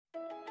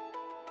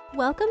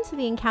Welcome to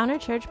the Encounter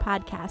Church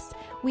podcast.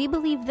 We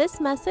believe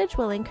this message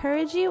will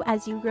encourage you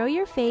as you grow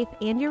your faith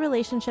and your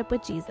relationship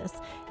with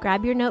Jesus.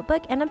 Grab your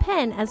notebook and a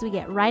pen as we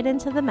get right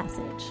into the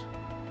message.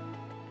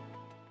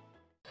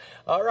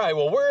 All right,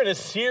 well, we're in a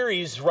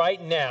series right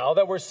now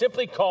that we're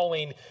simply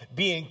calling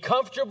Being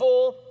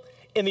Comfortable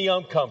in the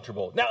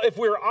Uncomfortable. Now, if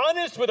we're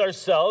honest with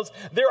ourselves,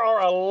 there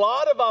are a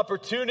lot of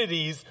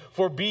opportunities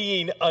for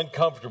being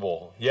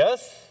uncomfortable,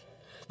 yes?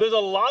 There's a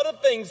lot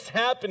of things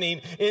happening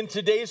in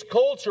today's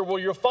culture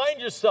where you'll find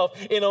yourself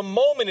in a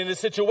moment, in a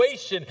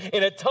situation,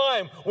 in a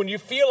time when you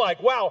feel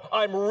like, wow,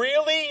 I'm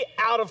really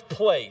out of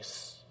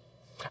place.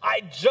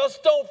 I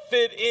just don't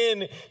fit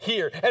in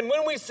here. And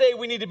when we say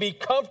we need to be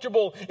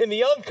comfortable in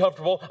the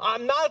uncomfortable,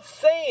 I'm not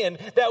saying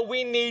that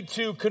we need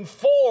to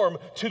conform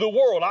to the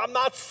world. I'm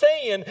not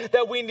saying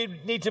that we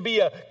need to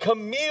be a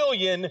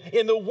chameleon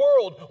in the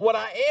world. What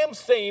I am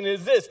saying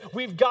is this: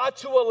 we've got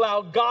to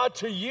allow God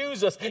to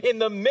use us in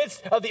the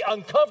midst of the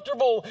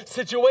uncomfortable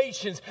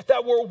situations,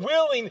 that we're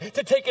willing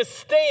to take a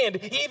stand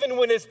even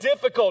when it's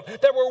difficult,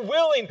 that we're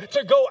willing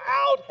to go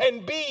out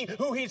and be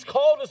who He's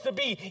called us to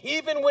be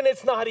even when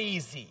it's not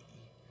easy.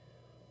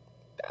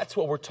 That's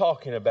what we're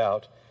talking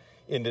about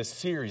in this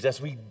series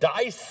as we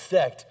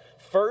dissect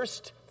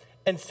 1st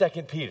and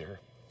 2nd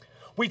Peter.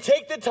 We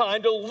take the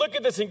time to look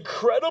at this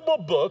incredible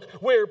book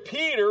where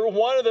Peter,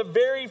 one of the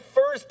very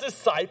first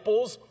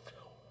disciples,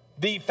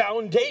 the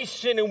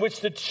foundation in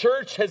which the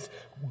church has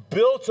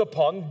built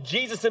upon,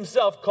 Jesus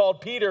himself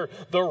called Peter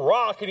the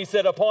rock, and he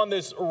said, upon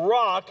this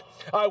rock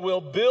I will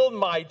build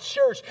my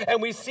church.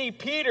 And we see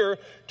Peter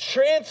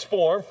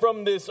transform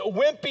from this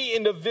wimpy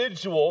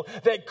individual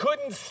that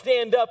couldn't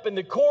stand up in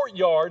the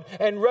courtyard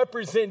and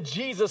represent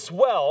Jesus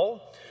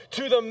well,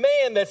 to the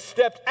man that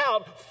stepped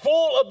out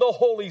full of the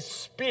Holy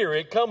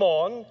Spirit, come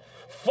on,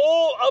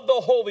 full of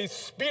the Holy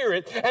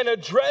Spirit, and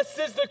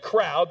addresses the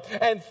crowd,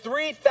 and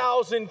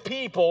 3,000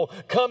 people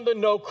come to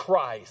know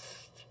Christ.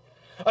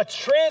 A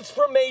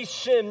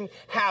transformation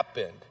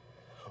happened.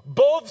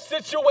 Both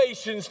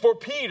situations for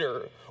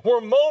Peter were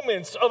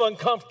moments of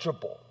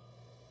uncomfortable.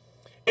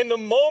 In the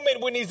moment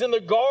when he's in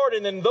the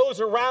garden and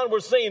those around were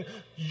saying,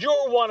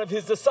 "You're one of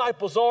his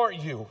disciples,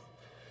 aren't you?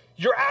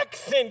 Your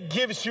accent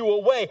gives you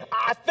away.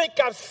 I think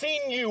I've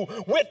seen you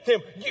with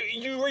him.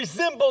 You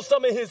resemble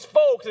some of his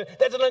folks." And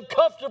that's an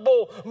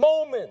uncomfortable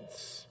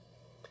moment.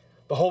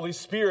 The Holy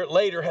Spirit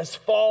later has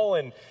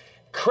fallen.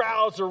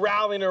 Crowds are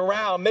rallying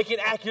around, making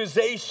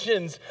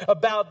accusations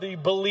about the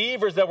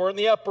believers that were in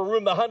the upper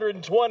room, the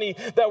 120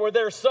 that were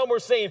there. Some were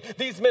saying,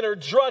 "These men are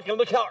drunk, and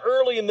look how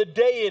early in the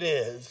day it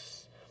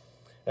is."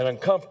 An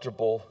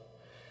uncomfortable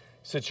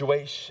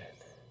situation.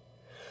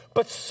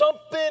 But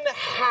something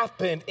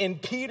happened in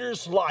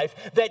Peter's life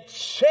that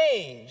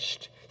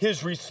changed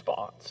his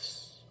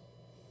response.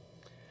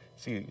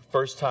 See,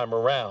 first time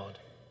around,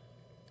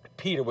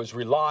 Peter was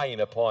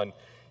relying upon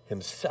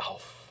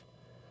himself.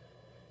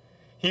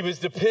 He was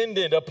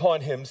dependent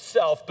upon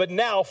himself, but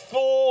now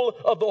full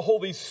of the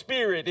Holy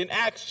Spirit. In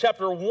Acts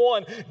chapter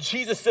 1,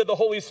 Jesus said the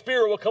Holy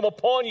Spirit will come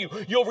upon you.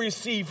 You'll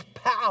receive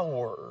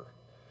power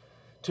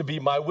to be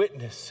my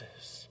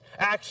witnesses.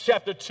 Acts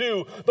chapter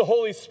 2, the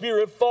Holy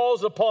Spirit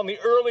falls upon the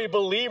early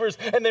believers,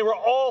 and they were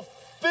all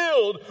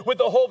filled with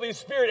the Holy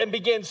Spirit and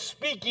began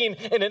speaking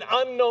in an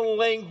unknown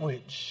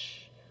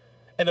language,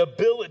 an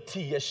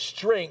ability, a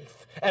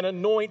strength, an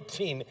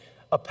anointing,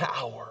 a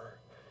power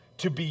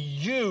to be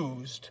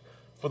used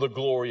for the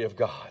glory of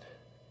God.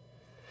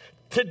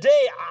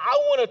 Today, I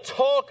want to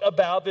talk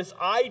about this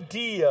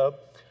idea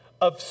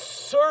of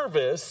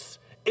service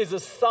is a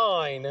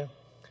sign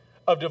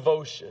of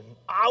devotion.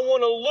 I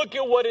want to look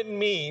at what it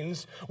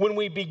means when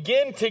we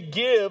begin to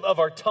give of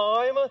our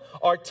time,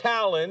 our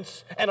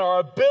talents, and our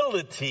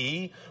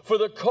ability for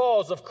the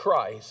cause of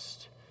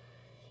Christ.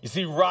 You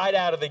see, right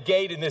out of the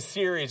gate in this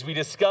series, we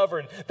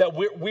discovered that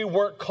we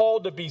weren't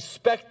called to be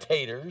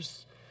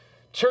spectators.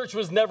 Church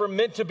was never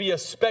meant to be a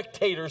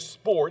spectator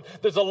sport.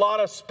 There's a lot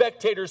of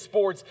spectator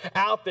sports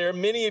out there.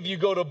 Many of you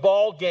go to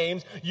ball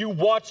games. You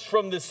watch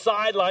from the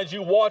sidelines.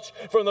 You watch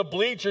from the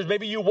bleachers.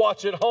 Maybe you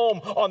watch at home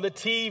on the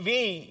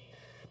TV.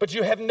 But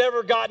you have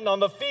never gotten on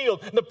the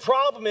field. And the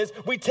problem is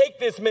we take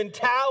this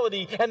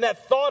mentality and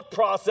that thought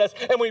process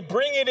and we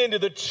bring it into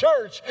the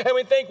church and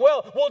we think,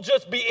 well, we'll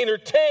just be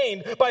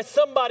entertained by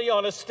somebody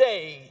on a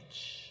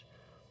stage.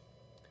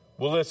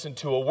 We'll listen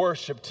to a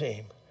worship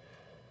team.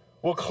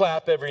 We'll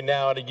clap every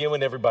now and again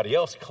when everybody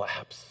else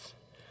claps.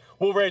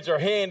 We'll raise our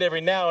hand every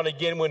now and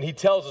again when he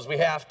tells us we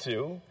have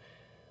to.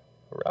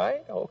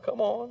 Right? Oh, come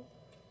on.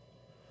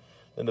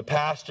 Then the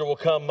pastor will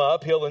come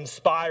up. He'll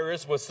inspire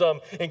us with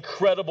some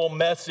incredible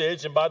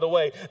message. And by the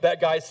way,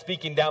 that guy's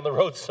speaking down the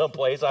road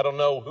someplace. I don't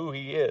know who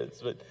he is.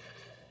 But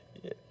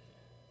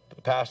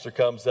the pastor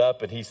comes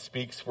up and he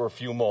speaks for a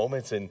few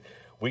moments. And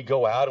we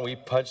go out and we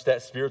punch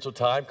that spiritual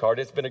time card.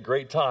 It's been a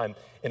great time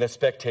in a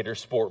spectator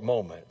sport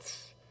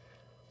moments.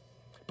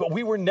 But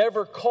we were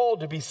never called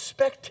to be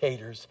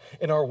spectators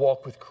in our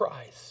walk with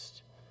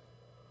Christ.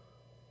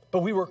 But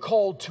we were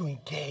called to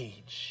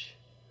engage,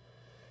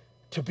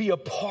 to be a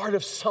part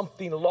of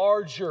something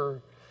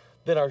larger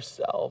than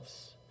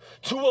ourselves.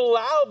 To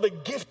allow the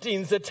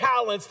giftings, the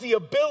talents, the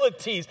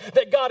abilities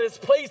that God has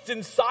placed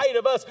inside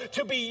of us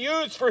to be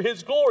used for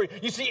His glory.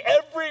 You see,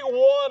 every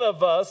one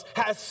of us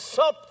has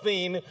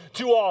something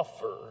to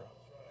offer.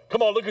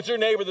 Come on, look at your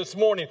neighbor this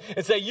morning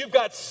and say, you've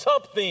got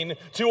something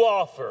to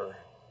offer.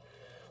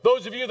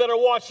 Those of you that are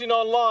watching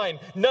online,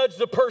 nudge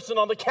the person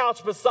on the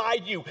couch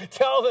beside you.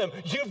 Tell them,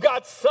 you've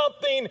got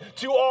something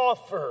to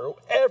offer.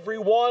 Every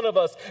one of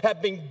us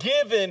have been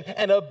given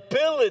an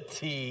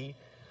ability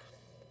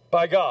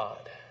by God.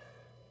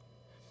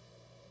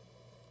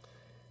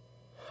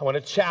 I want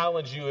to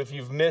challenge you, if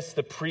you've missed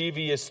the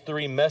previous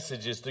 3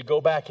 messages, to go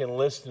back and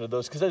listen to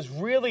those, because those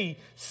really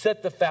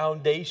set the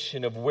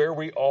foundation of where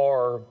we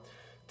are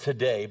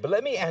today. But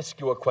let me ask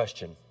you a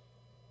question.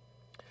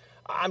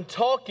 I'm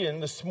talking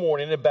this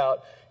morning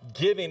about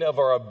giving of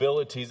our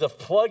abilities, of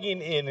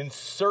plugging in and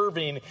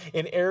serving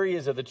in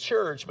areas of the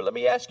church. But let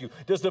me ask you,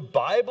 does the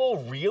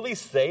Bible really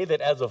say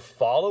that as a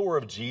follower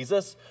of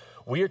Jesus,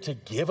 we are to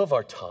give of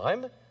our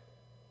time?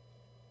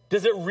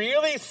 Does it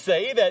really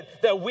say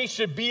that we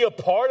should be a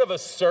part of a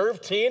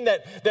serve team,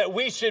 that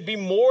we should be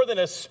more than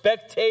a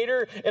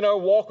spectator in our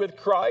walk with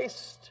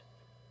Christ?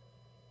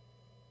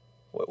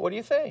 What do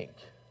you think?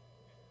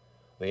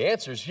 The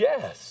answer is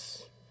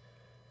yes.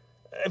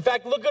 In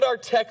fact, look at our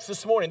text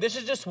this morning. This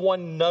is just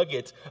one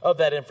nugget of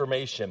that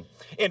information.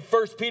 In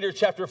 1 Peter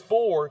chapter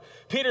 4,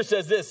 Peter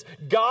says this,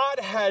 God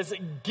has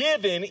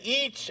given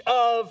each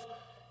of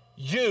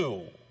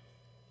you.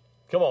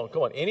 Come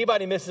on.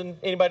 Anybody missing?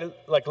 Anybody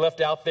like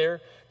left out there?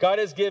 God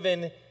has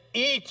given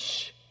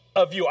each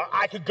of you.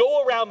 I could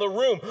go around the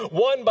room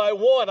one by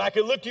one. I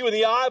could look you in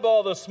the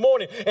eyeball this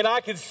morning and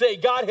I could say,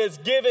 God has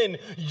given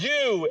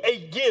you a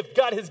gift.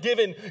 God has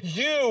given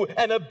you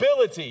an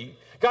ability.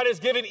 God has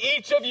given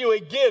each of you a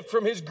gift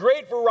from His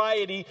great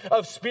variety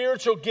of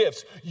spiritual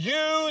gifts.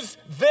 Use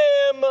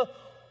them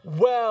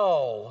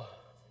well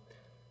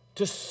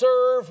to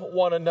serve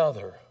one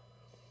another.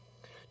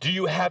 Do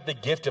you have the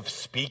gift of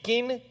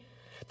speaking?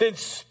 Then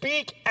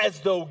speak as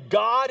though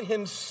God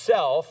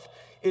Himself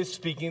is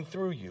speaking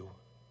through you.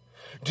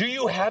 Do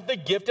you have the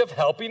gift of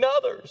helping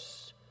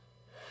others?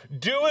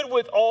 Do it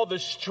with all the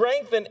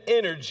strength and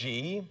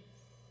energy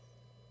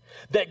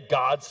that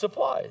God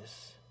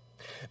supplies.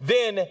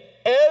 Then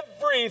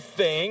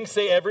everything,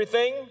 say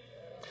everything,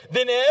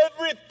 then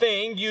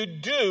everything you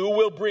do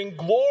will bring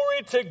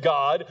glory to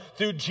God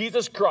through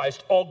Jesus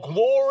Christ. All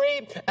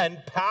glory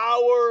and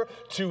power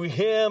to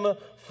Him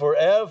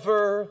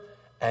forever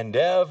and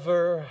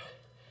ever.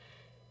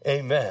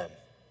 Amen.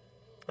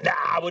 Now,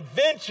 I would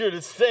venture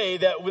to say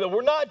that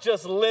we're not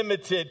just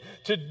limited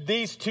to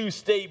these 2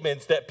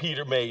 statements that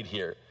Peter made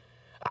here.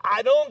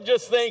 I don't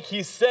just think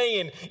he's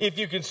saying, if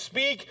you can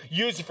speak,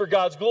 use it for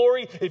God's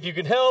glory. If you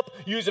can help,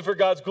 use it for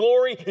God's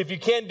glory. If you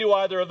can't do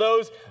either of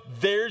those,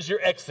 there's your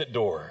exit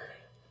door.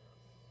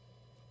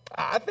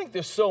 I think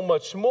there's so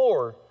much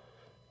more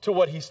to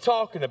what he's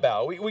talking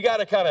about. We got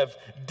to kind of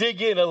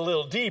dig in a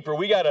little deeper.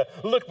 We got to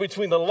look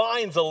between the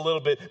lines a little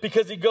bit,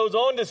 because he goes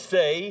on to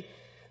say,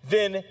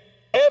 then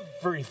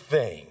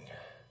everything.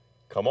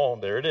 Come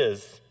on, there it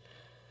is.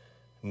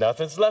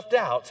 Nothing's left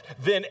out.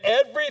 Then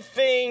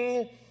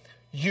everything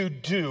you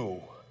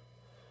do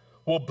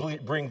will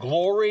bring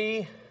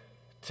glory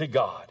to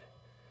God.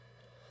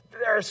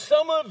 There are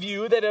some of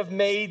you that have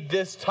made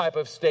this type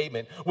of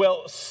statement.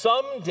 Well,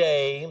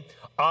 someday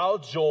I'll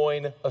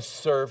join a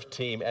serve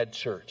team at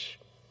church.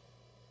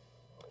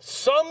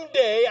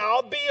 Someday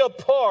I'll be a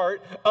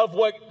part of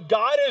what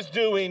God is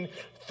doing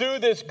through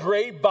this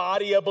great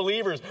body of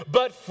believers.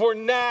 But for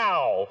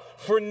now,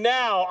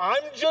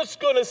 I'm just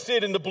going to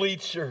sit in the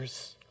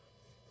bleachers.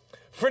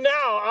 For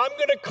now, I'm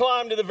going to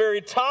climb to the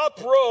very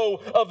top row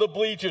of the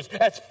bleachers,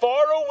 as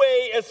far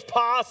away as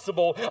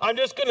possible. I'm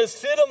just going to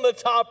sit on the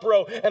top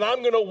row, and I'm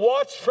going to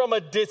watch from a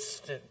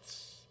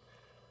distance.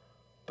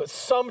 But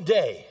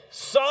someday,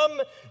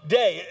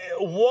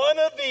 one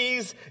of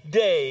these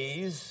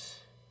days,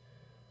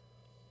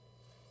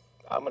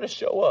 I'm going to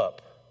show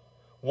up.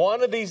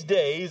 One of these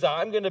days,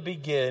 I'm going to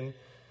begin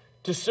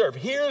to serve.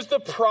 Here's the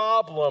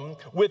problem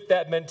with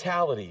that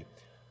mentality.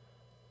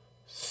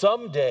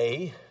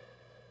 Someday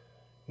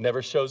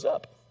never shows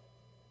up.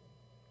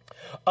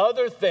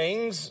 Other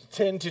things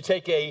tend to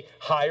take a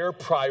higher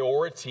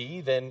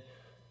priority than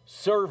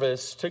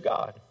service to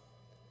God.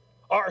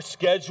 Our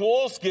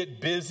schedules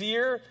get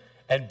busier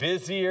and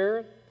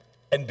busier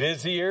and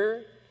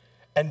busier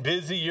and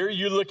busier.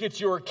 You look at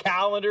your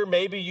calendar.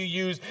 Maybe you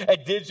use a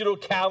digital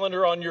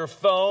calendar on your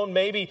phone.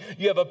 Maybe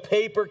you have a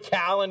paper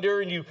calendar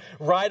and you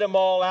write them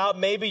all out.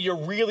 Maybe you're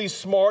really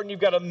smart and you've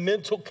got a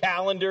mental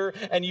calendar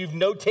and you've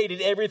notated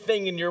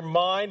everything in your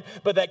mind.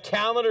 But that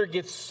calendar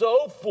gets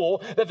so full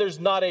that there's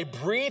not a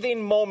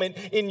breathing moment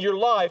in your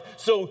life.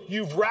 So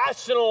you've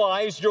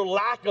rationalized your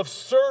lack of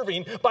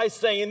serving by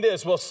saying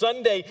this: well,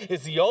 Sunday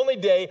is the only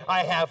day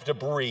I have to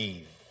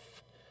breathe.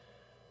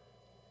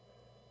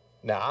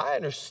 Now, I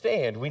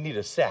understand we need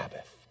a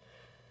Sabbath.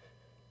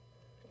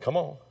 Come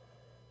on.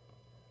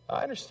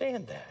 I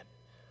understand that.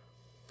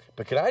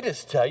 But can I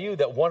just tell you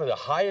that one of the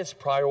highest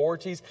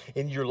priorities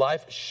in your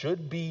life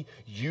should be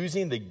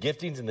using the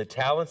giftings and the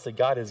talents that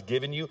God has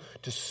given you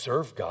to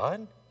serve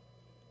God?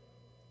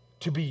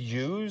 To be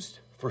used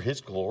for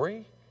his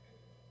glory?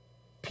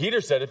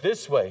 Peter said it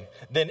this way,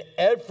 then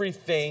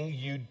everything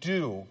you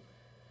do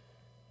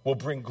will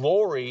bring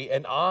glory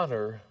and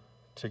honor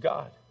to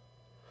God.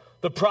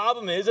 The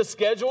problem is a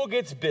schedule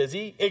gets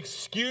busy,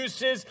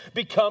 excuses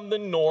become the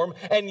norm,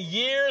 and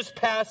years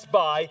pass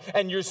by,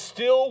 and you're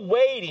still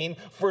waiting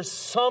for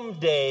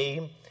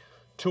someday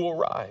to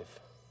arrive.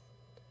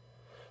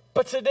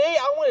 But today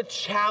I want to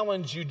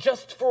challenge you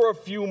just for a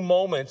few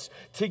moments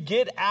to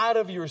get out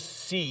of your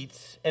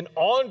seats and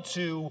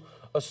onto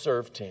a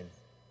serve team.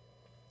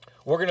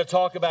 We're going to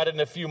talk about it in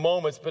a few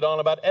moments, but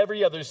on about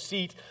every other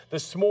seat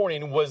this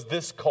morning was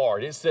this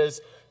card. It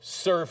says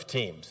serve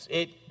teams.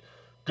 It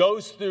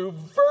goes through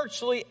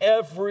virtually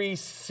every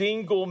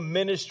single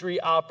ministry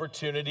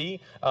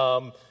opportunity.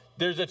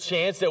 There's a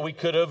chance that we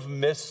could have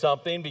missed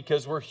something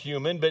because we're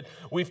human, but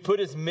we've put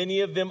as many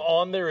of them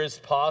on there as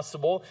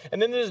possible.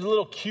 And then there's a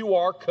little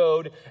QR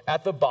code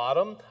at the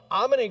bottom.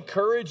 I'm going to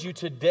encourage you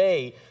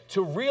today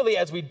to really,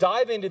 as we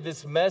dive into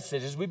this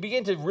message, as we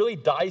begin to really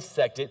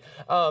dissect it,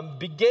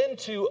 begin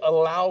to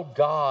allow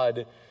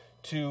God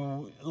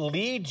to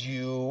lead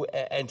you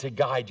and to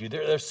guide you.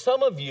 There's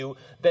some of you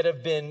that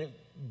have been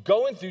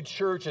going through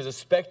church as a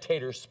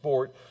spectator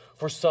sport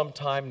for some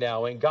time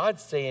now, and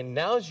God's saying,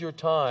 now's your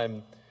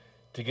time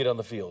to get on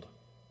the field.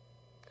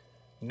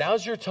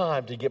 Now's your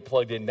time to get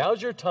plugged in.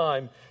 Now's your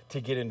time to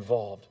get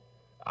involved.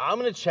 I'm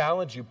going to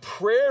challenge you,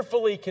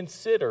 prayerfully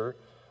consider,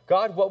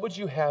 God, what would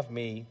you have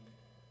me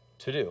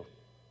to do?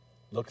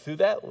 Look through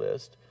that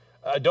list.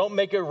 Don't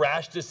make a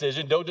rash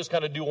decision. Don't just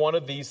kind of do one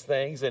of these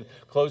things and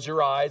close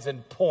your eyes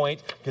and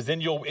point, because then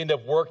you'll end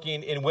up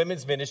working in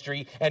women's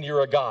ministry and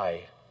you're a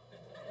guy.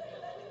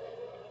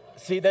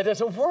 See, that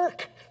doesn't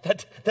work.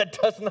 That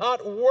does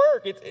not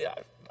work.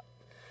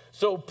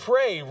 So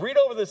pray, read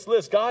over this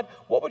list. God,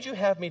 what would you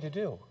have me to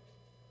do?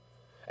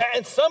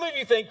 And some of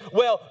you think,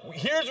 well,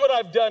 here's what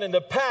I've done in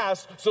the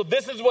past, so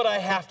this is what I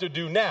have to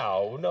do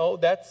now. No,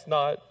 that's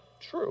not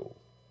true.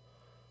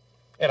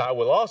 And I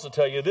will also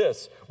tell you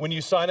this. When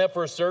you sign up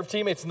for a serve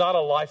team, it's not a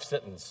life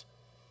sentence.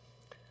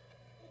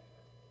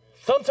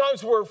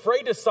 Sometimes we're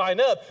afraid to sign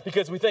up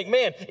because we think,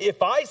 man,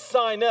 if I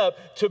sign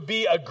up to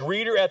be a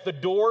greeter at the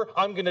door,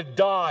 I'm going to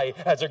die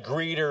as a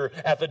greeter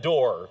at the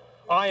door.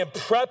 I am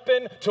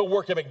prepping to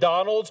work at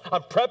McDonald's.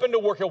 I'm prepping to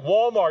work at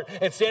Walmart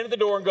and stand at the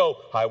door and go,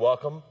 hi,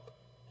 welcome.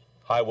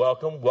 Hi,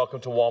 welcome. Welcome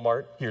to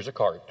Walmart. Here's a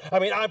card. I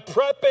mean, I'm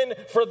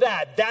prepping for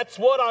that. That's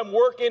what I'm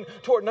working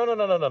toward.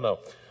 No.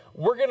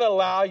 We're going to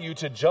allow you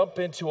to jump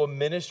into a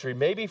ministry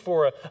maybe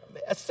for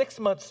a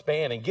 6-month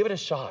span and give it a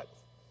shot.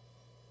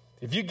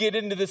 If you get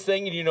into this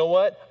thing and you know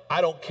what?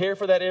 I don't care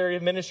for that area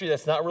of ministry.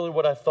 That's not really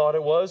what I thought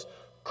it was.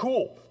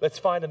 Cool. Let's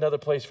find another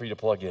place for you to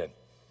plug in.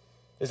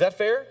 Is that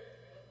fair?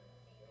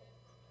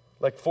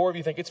 Like 4 of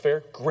you think it's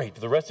fair? Great.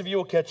 The rest of you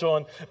will catch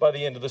on by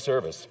the end of the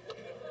service.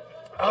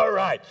 All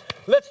right.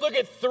 Let's look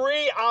at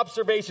 3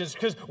 observations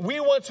because we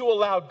want to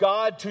allow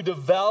God to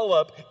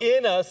develop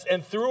in us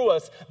and through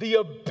us the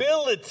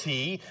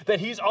ability that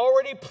he's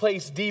already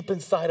placed deep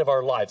inside of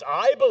our lives.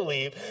 I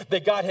believe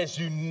that God has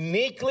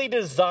uniquely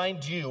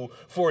designed you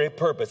for a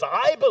purpose.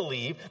 I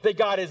believe that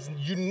God has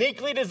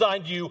uniquely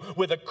designed you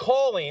with a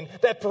calling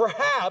that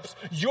perhaps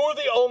you're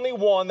the only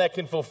one that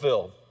can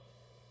fulfill.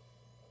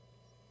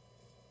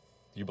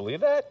 You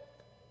believe that?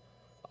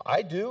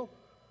 I do.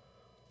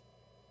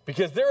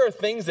 Because there are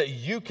things that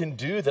you can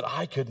do that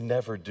I could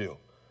never do.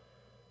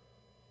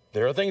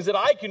 There are things that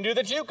I can do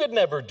that you could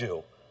never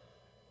do.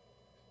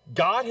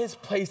 God has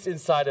placed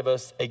inside of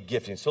us a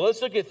gifting. So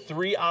let's look at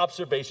 3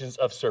 observations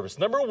of service.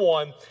 Number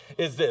 1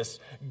 is this.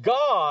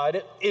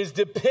 God is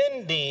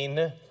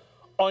depending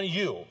on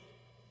you.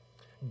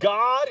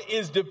 God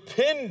is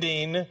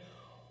depending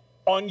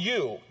on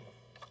you.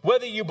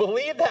 Whether you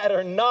believe that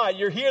or not,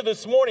 you're here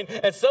this morning,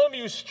 and some of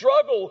you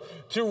struggle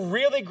to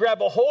really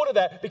grab a hold of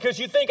that because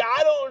you think,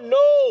 I don't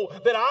know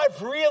that I've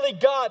really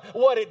got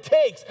what it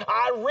takes.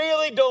 I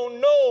really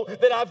don't know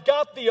that I've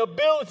got the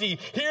ability.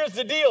 Here's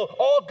the deal.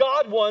 All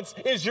God wants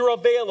is your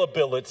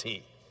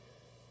availability.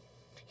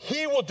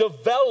 He will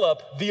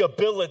develop the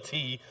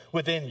ability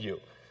within you.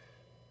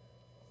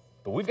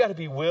 But we've got to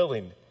be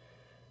willing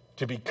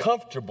to be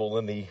comfortable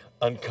in the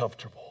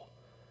uncomfortable.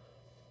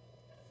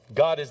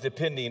 God is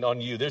depending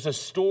on you. There's a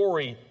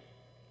story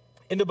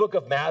in the book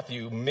of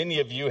Matthew. Many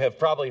of you have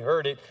probably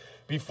heard it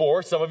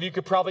before. Some of you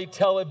could probably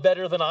tell it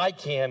better than I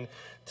can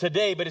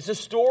today. But it's a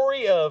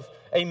story of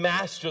a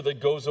master that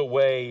goes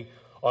away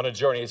on a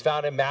journey. It's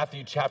found in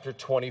Matthew chapter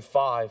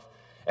 25.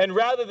 And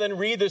rather than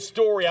read the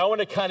story, I want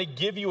to kind of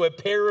give you a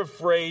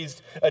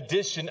paraphrased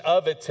edition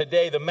of it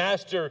today. The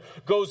master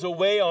goes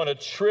away on a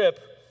trip.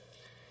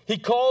 He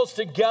calls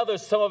together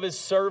some of his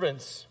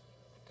servants.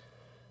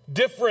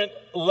 Different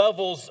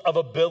levels of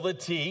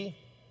ability.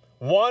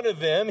 One of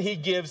them, he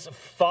gives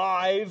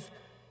 5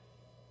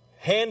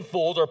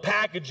 handfuls or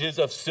packages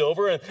of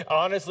silver. And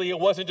honestly, it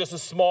wasn't just a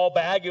small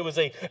bag. It was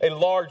a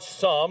large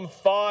sum,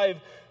 5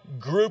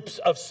 groups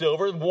of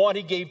silver. One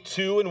he gave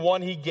 2 and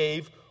one he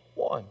gave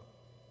 1.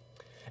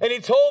 And he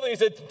told them, he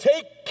said,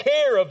 take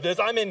care of this.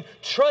 I'm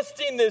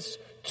entrusting this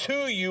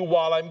to you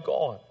while I'm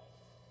gone.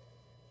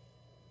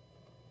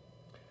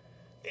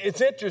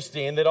 It's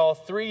interesting that all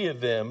 3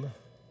 of them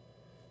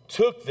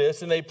took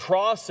this and they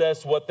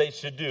processed what they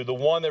should do. The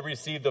one that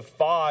received the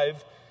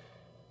 5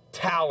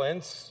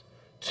 talents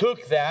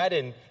took that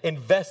and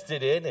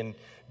invested it and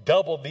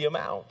doubled the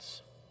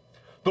amounts.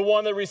 The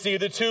one that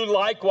received the 2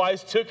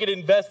 likewise took it,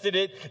 invested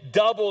it,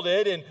 doubled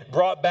it, and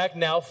brought back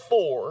now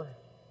 4.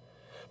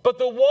 But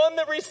the one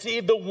that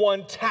received the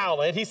 1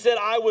 talent, he said,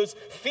 I was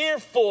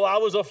fearful, I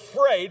was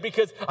afraid,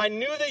 because I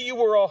knew that you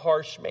were a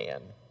harsh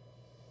man.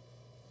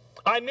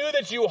 I knew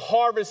that you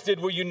harvested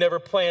where you never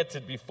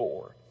planted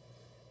before.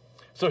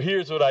 So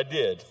here's what I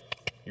did.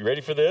 You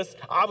ready for this?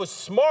 I was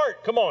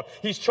smart. Come on.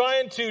 He's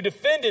trying to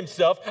defend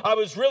himself. I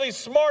was really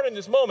smart in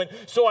this moment.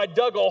 So I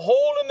dug a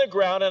hole in the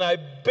ground and I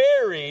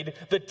buried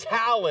the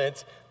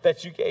talent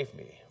that you gave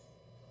me.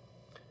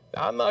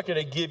 Now, I'm not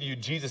going to give you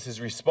Jesus'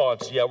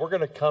 response yet. We're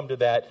going to come to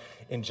that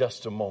in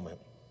just a moment.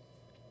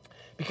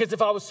 Because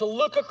if I was to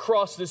look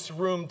across this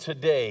room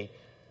today,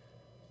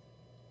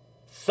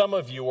 some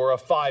of you are a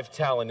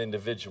 5-talent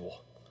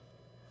individual.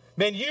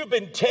 Man, you've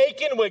been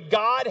taking what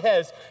God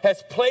has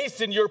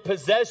placed in your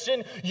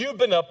possession. You've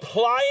been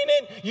applying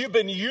it. You've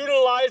been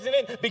utilizing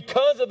it.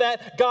 Because of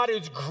that, God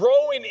is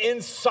growing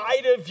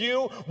inside of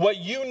you what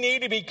you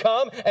need to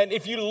become. And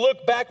if you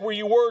look back where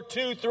you were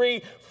 2,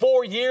 3,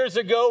 4 years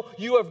ago,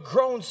 you have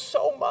grown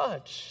so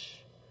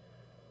much.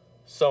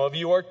 Some of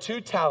you are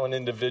 2-talent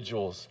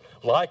individuals.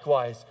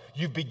 Likewise,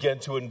 you've begun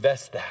to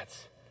invest that.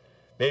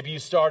 Maybe you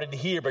started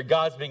here, but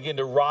God's beginning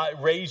to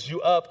raise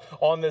you up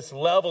on this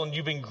level, and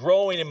you've been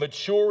growing and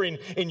maturing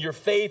in your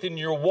faith and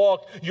your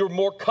walk. You're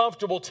more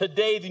comfortable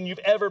today than you've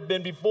ever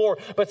been before.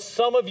 But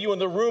some of you in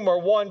the room are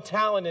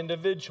 1-talent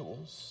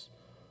individuals.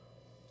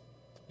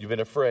 You've been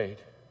afraid.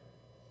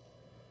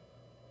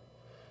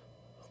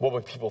 What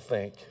would people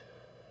think?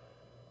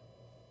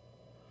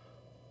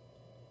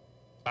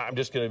 I'm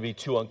just going to be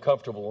too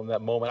uncomfortable in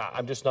that moment.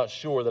 I'm just not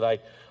sure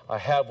that I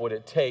have what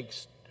it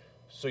takes.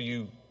 So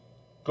you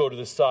go to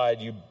the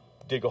side, you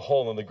dig a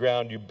hole in the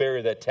ground, you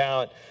bury that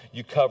talent,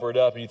 you cover it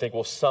up, and you think,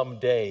 well,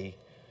 someday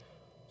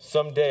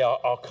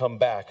I'll come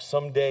back.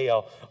 Someday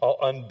I'll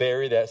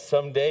unbury that.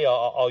 Someday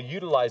I'll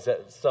utilize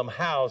that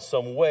somehow,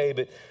 some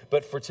way.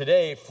 But for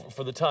today,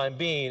 for the time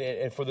being,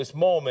 and for this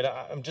moment,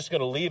 I'm just going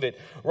to leave it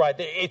right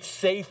there. It's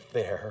safe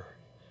there.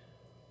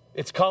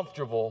 It's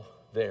comfortable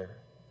there.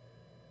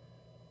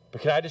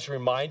 But can I just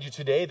remind you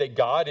today that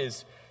God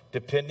is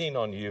depending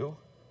on you?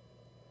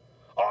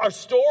 Our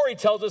story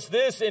tells us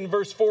this in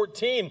verse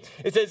 14.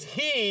 It says,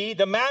 he,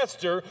 the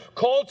master,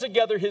 called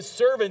together his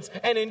servants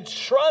and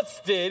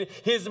entrusted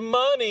his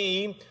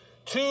money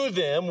to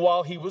them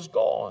while he was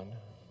gone.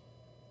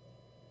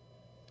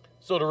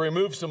 So to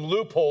remove some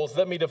loopholes,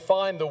 let me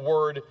define the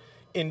word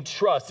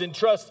entrust.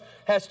 Entrust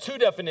has 2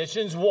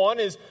 definitions. One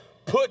is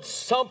put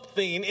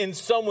something in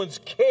someone's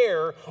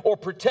care or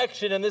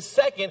protection. And the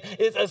second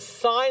is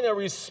assign a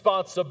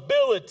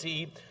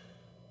responsibility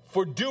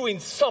for doing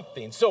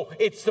something. So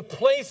it's to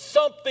place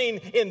something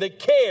in the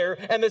care,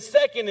 and the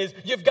second is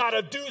you've got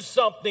to do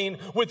something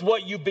with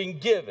what you've been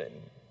given.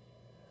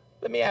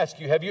 Let me ask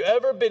you, have you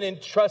ever been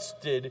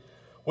entrusted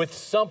with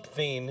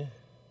something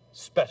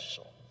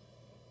special?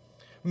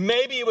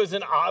 Maybe it was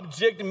an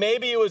object,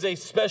 maybe it was a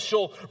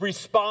special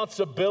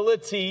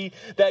responsibility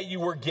that you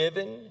were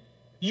given.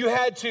 You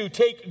had to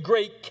take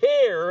great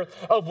care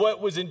of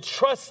what was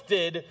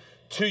entrusted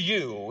to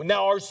you.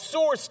 Now, our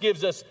source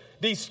gives us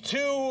these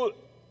 2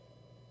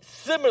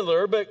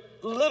 similar but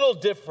little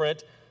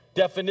different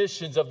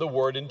definitions of the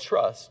word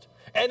entrust.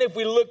 And if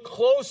we look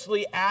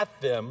closely at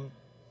them,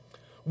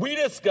 we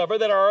discover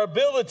that our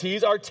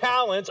abilities, our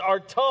talents, our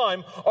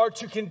time are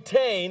to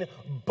contain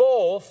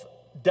both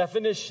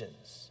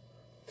definitions.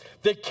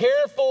 The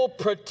careful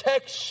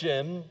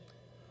protection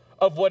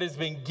of what has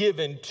been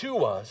given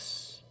to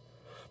us,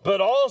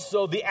 but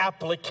also the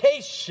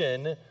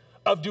application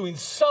of doing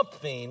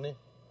something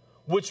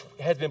which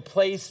has been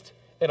placed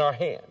in our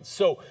hands.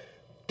 So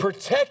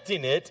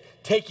protecting it,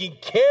 taking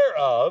care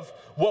of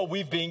what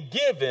we've been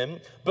given,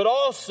 but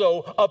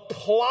also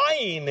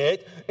applying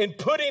it and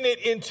putting it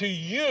into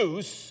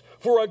use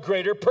for a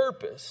greater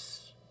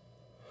purpose.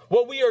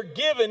 What we are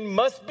given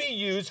must be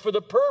used for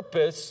the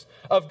purpose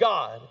of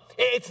God.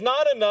 It's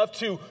not enough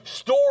to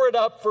store it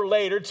up for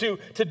later, to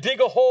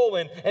dig a hole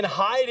and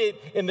hide it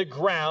in the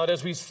ground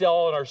as we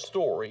saw in our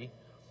story.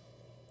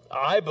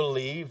 I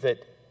believe that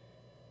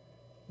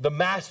the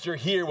master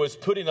here was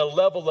putting a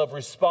level of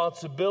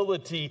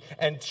responsibility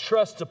and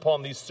trust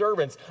upon these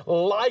servants.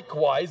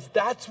 Likewise,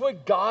 that's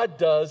what God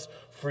does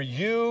for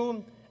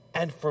you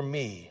and for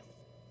me.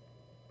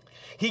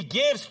 He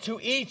gives to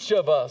each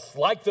of us,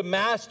 like the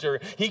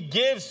master, he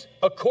gives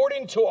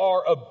according to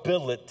our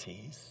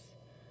abilities.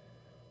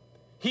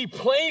 He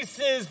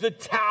places the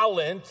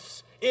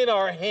talents in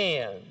our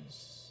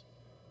hands.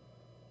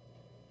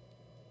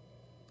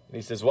 And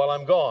he says, while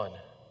I'm gone,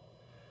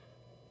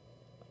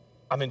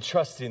 I'm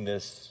entrusting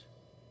this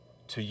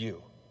to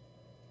you.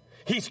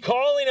 He's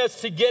calling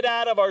us to get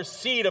out of our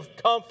seat of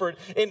comfort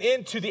and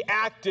into the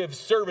active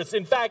service.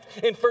 In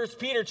fact, in 1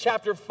 Peter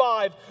chapter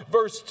 5,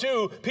 verse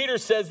 2, Peter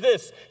says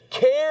this,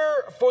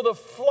 care for the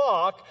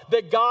flock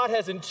that God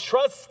has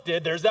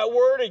entrusted. There's that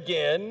word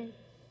again.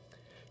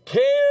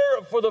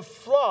 Care for the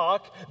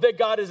flock that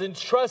God has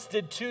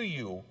entrusted to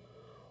you.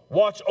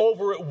 Watch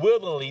over it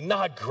willingly,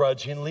 not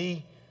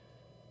grudgingly.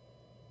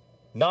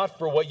 Not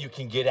for what you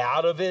can get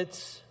out of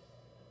it,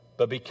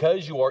 but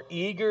because you are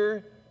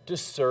eager to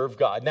serve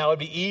God. Now, it'd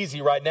be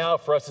easy right now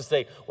for us to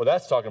say, well,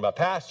 that's talking about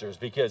pastors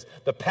because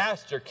the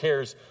pastor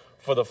cares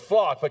for the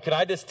flock. But can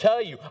I just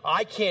tell you,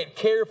 I can't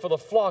care for the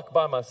flock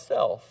by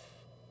myself.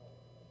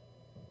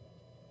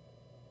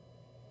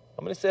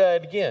 I'm going to say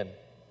that again.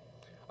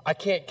 I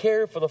can't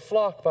care for the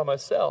flock by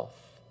myself.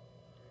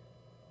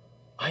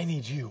 I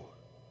need you.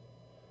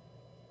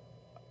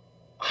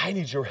 I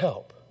need your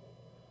help.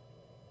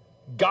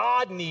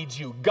 God needs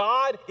you.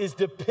 God is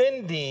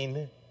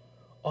depending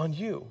on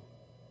you.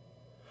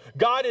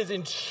 God has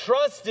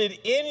entrusted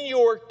in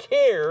your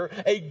care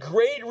a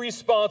great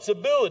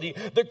responsibility.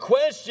 The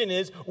question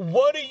is,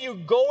 what are you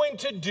going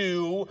to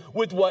do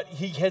with what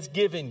He has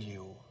given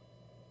you?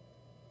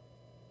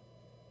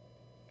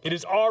 It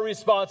is our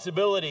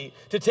responsibility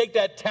to take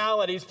that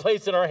talent He's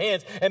placed in our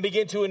hands and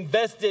begin to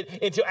invest it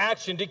into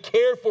action, to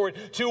care for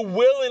it, to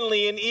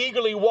willingly and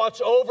eagerly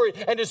watch over it,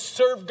 and to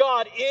serve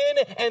God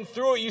in and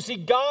through it. You see,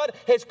 God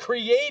has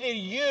created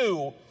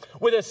you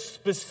with a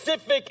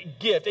specific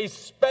gift, a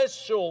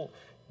special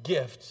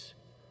gift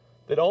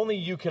that only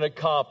you can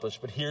accomplish.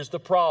 But here's the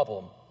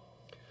problem.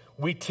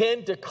 We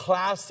tend to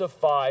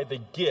classify the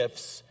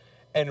gifts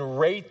and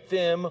rate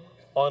them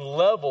on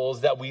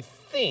levels that we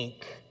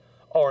think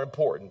are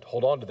important.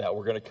 Hold on to that.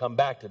 We're going to come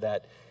back to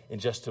that in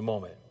just a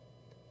moment.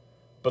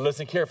 But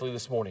listen carefully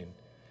this morning.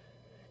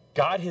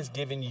 God has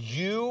given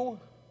you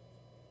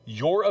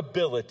your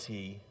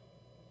ability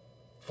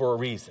for a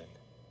reason.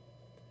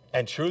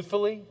 And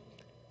truthfully,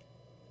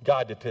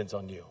 God depends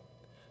on you.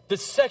 The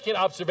second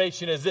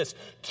observation is this.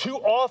 Too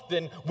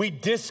often we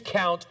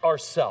discount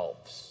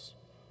ourselves.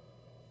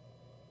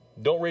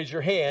 Don't raise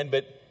your hand,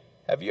 but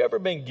have you ever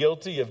been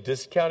guilty of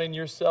discounting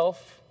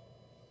yourself?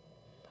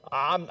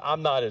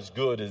 I'm not as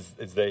good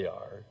as they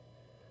are.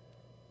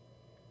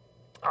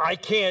 I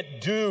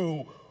can't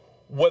do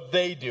what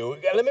they do.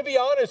 Let me be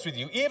honest with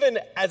you. Even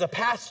as a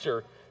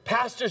pastor,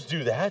 pastors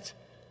do that.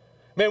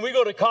 Man, we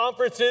go to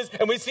conferences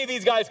and we see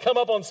these guys come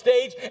up on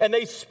stage and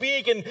they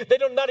speak and they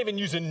don't not even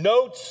using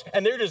notes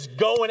and they're just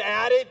going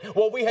at it.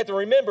 Well, we have to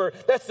remember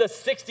that's the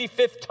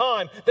 65th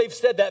time they've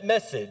said that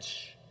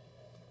message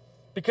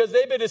because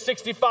they've been to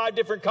 65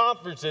 different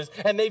conferences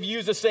and they've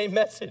used the same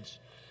message.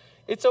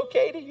 It's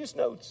okay to use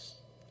notes.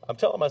 I'm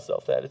telling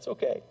myself that. It's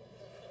okay.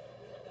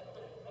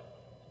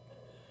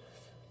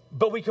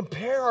 But we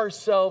compare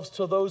ourselves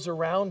to those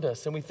around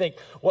us and we think,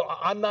 well,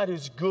 I'm not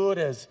as good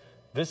as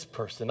this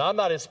person. I'm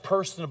not as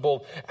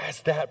personable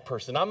as that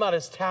person. I'm not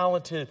as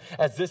talented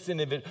as this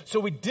individual. So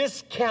we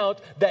discount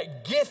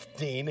that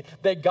gifting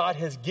that God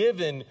has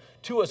given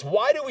to us.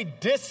 Why do we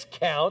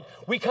discount?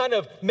 We kind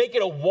of make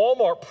it a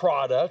Walmart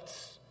product,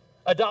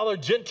 a Dollar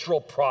General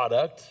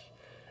product,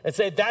 and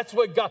say, that's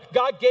what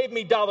God gave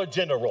me Dollar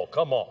General.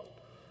 Come on.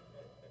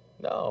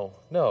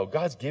 No,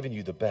 God's given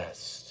you the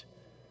best.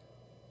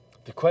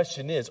 The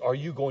question is, are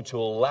you going to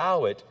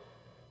allow it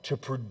to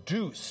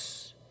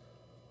produce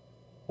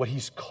what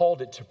He's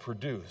called it to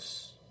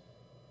produce?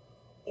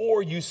 Or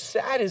are you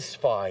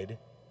satisfied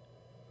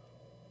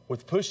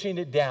with pushing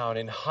it down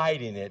and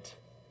hiding it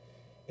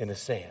in the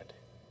sand?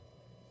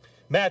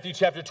 Matthew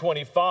chapter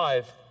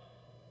 25,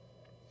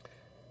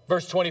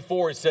 verse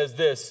 24, it says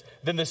this,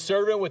 then the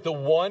servant with the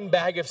one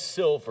bag of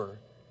silver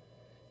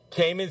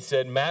came and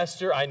said,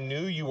 Master, I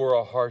knew you were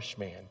a harsh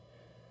man,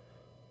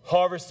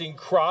 harvesting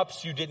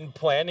crops you didn't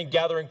plant and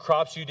gathering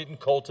crops you didn't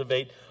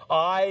cultivate.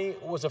 I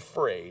was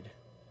afraid.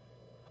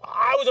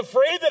 I was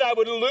afraid that I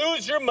would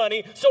lose your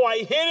money, so I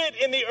hid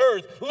it in the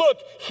earth. Look,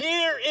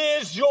 here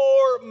is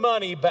your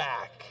money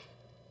back.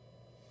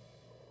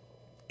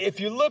 If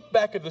you look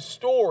back at the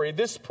story,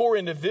 this poor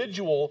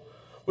individual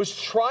was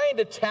trying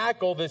to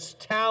tackle this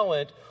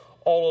talent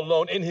all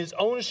alone in his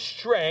own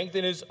strength,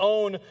 in his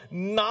own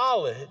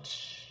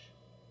knowledge.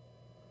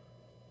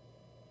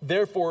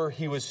 Therefore,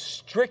 he was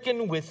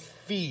stricken with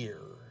fear.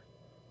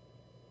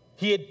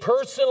 He had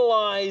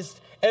personalized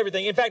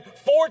everything. In fact,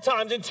 4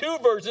 times in 2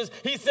 verses,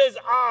 he says,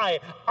 I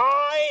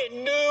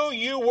knew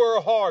you were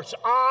harsh.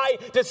 I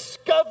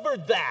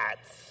discovered that.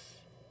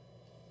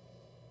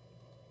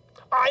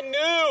 I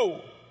knew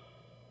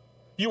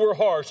you were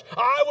harsh.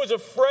 I was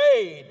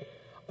afraid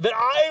that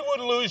I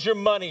would lose your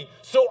money,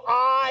 so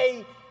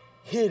I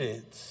hid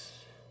it.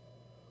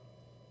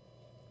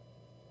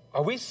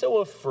 Are we so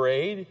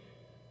afraid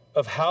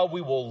of how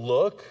we will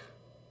look?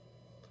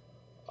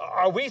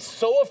 Are we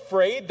so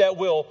afraid that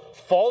we'll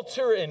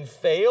falter and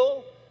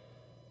fail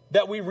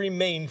that we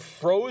remain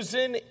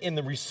frozen in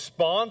the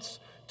response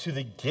to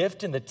the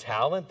gift and the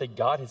talent that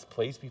God has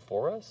placed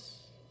before us?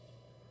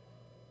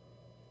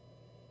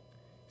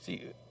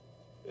 See,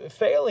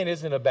 failing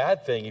isn't a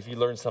bad thing if you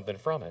learn something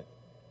from it.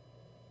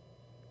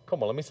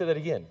 Come on, let me say that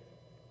again.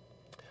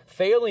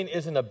 Failing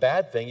isn't a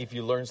bad thing if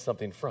you learn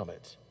something from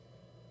it.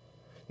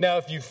 Now,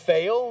 if you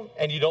fail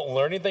and you don't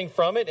learn anything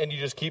from it and you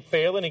just keep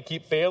failing and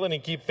keep failing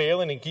and keep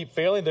failing and keep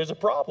failing, there's a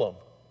problem.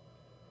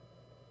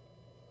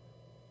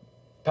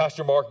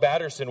 Pastor Mark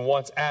Batterson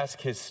once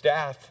asked his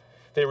staff,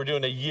 they were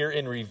doing a year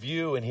in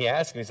review, and he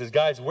asked me, he says,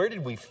 guys, where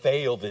did we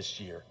fail this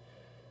year?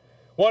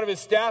 One of his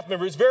staff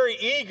members, very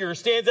eager,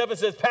 stands up and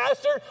says,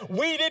 Pastor,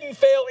 we didn't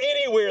fail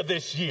anywhere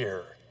this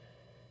year.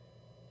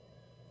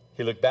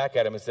 He looked back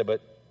at him and said,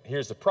 but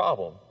here's the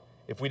problem.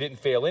 If we didn't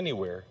fail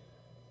anywhere,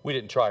 we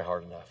didn't try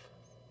hard enough.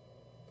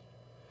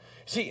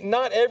 See,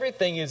 not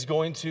everything is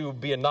going to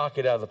be a knock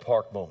it out of the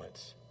park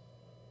moment.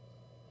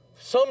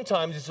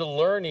 Sometimes it's a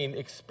learning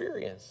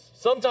experience.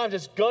 Sometimes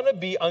it's going to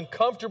be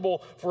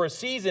uncomfortable for a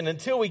season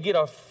until we get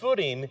our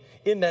footing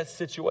in that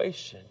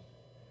situation.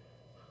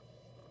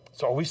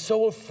 So are we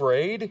so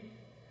afraid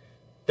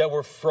that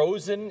we're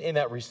frozen in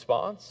that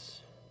response?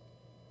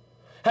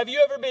 Have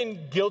you ever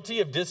been guilty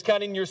of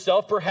discounting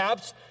yourself?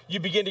 Perhaps you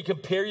begin to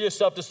compare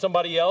yourself to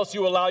somebody else.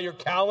 You allow your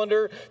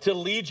calendar to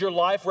lead your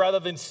life rather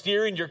than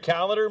steering your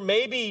calendar.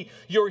 Maybe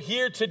you're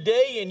here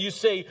today and you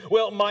say,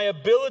 well, my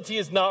ability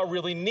is not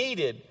really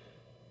needed.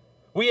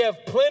 We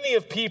have plenty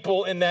of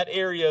people in that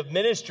area of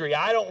ministry.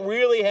 I don't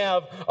really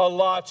have a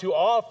lot to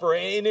offer.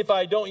 And if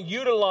I don't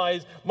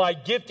utilize my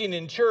gifting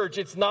in church,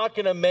 it's not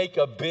going to make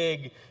a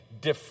big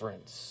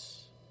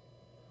difference.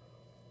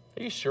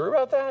 Are you sure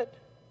about that?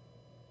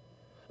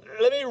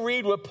 Let me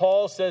read what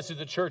Paul says to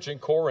the church in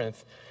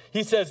Corinth.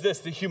 He says this,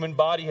 the human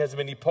body has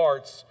many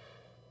parts,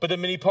 but the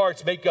many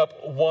parts make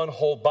up one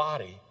whole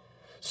body.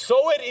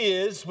 So it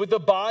is with the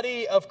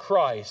body of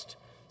Christ.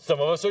 Some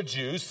of us are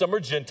Jews, some are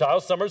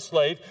Gentiles, some are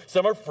slaves,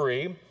 some are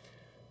free.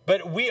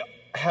 But we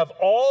have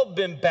all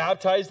been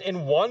baptized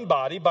in one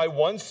body by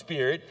one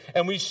Spirit,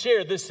 and we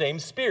share the same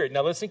Spirit.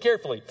 Now listen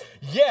carefully.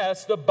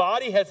 Yes, the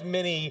body has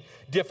many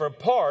different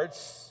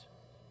parts,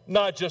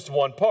 not just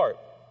one part.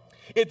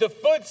 If the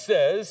foot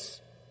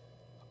says,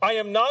 I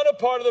am not a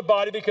part of the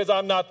body because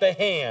I'm not the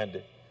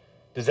hand,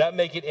 does that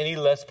make it any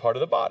less part of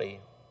the body?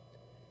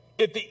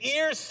 If the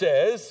ear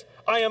says,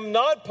 I am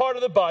not part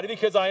of the body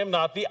because I am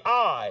not the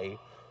eye,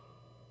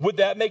 would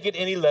that make it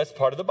any less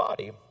part of the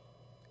body?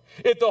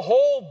 If the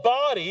whole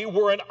body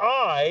were an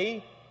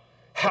eye,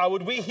 how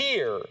would we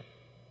hear?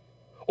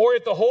 Or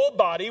if the whole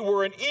body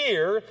were an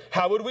ear,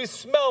 how would we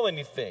smell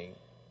anything?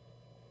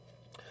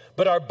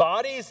 But our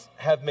bodies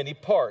have many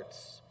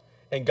parts,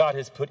 and God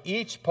has put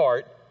each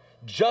part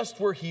just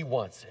where He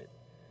wants it.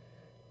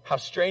 How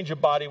strange a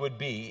body would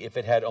be if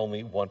it had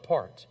only one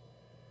part.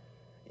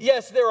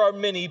 Yes, there are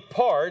many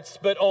parts,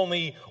 but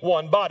only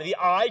one body. The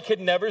eye could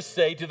never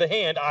say to the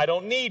hand, I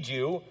don't need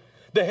you.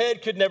 The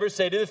head could never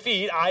say to the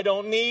feet, I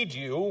don't need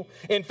you.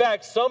 In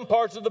fact, some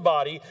parts of the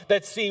body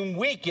that seem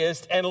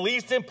weakest and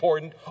least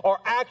important are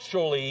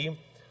actually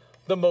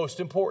the most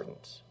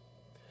important.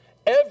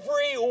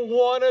 Every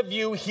one of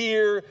you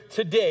here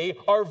today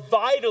are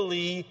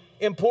vitally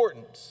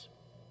important.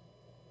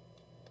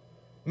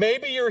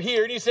 Maybe you're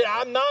here and you say,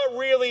 I'm not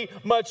really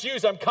much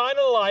use. I'm kind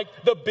of like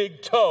the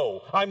big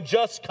toe. I'm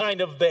just kind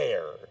of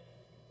there.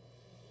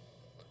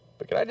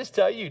 But can I just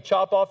tell you,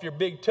 chop off your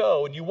big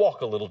toe and you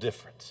walk a little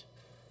different.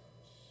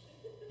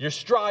 Your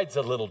stride's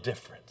a little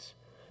different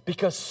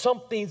because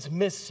something's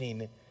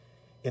missing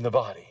in the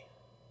body.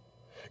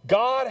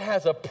 God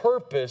has a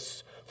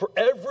purpose for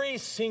every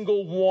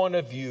single one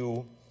of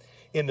you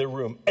in the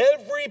room.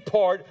 Every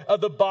part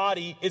of the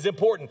body is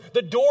important.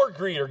 The door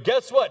greeter,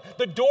 guess what?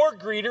 The door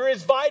greeter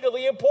is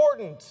vitally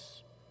important.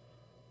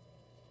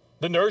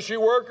 The nursery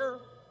worker,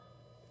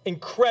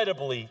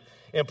 incredibly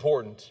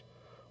important.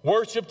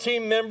 Worship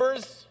team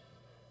members,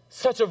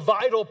 such a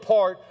vital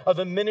part of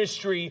the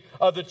ministry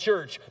of the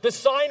church. The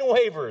sign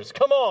wavers,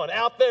 come on,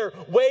 out there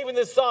waving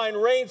the sign,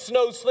 rain,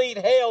 snow, sleet,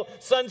 hail,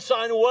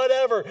 sunshine,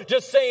 whatever,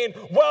 just saying,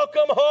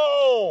 welcome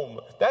home.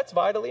 That's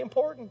vitally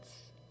important.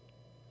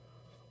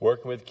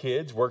 Working with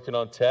kids, working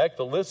on tech,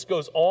 the list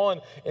goes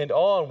on and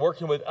on,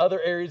 working with other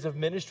areas of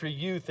ministry,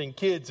 youth and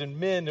kids and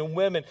men and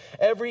women.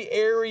 Every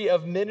area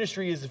of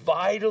ministry is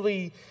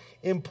vitally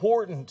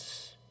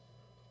important.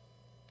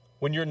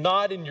 When you're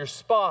not in your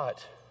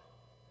spot,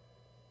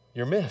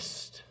 you're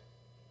missed.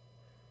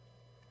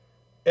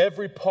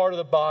 Every part of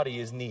the body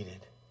is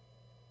needed.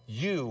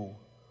 You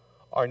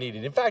are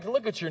needed. In fact,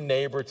 look at your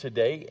neighbor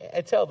today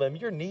and tell them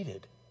you're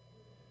needed.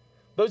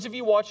 Those of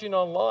you watching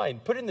online,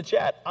 put in the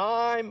chat,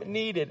 I'm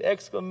needed,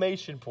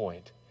 exclamation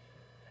point.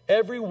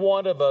 Every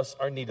one of us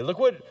are needed. Look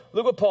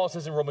what Paul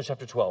says in Romans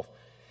chapter 12.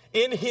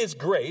 In His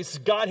grace,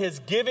 God has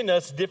given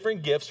us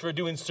different gifts for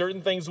doing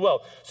certain things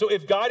well. So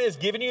if God has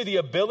given you the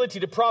ability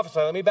to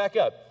prophesy, let me back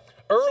up.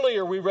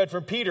 Earlier we read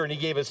from Peter and he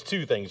gave us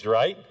 2 things,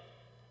 right?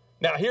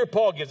 Now here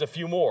Paul gives a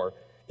few more.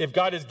 If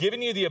God has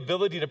given you the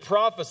ability to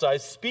prophesy,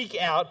 speak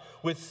out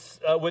with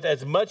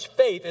as much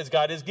faith as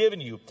God has given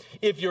you.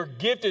 If your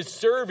gift is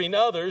serving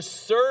others,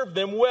 serve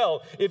them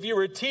well. If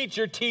you're a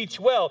teacher,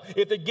 teach well.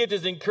 If the gift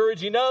is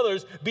encouraging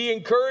others, be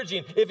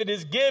encouraging. If it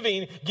is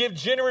giving, give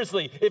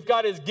generously. If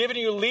God has given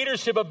you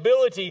leadership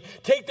ability,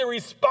 take the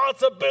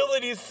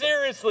responsibility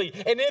seriously.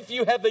 And if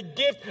you have the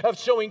gift of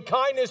showing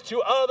kindness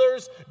to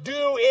others,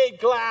 do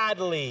it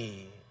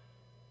gladly.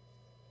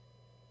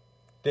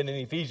 Then in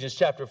Ephesians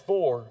chapter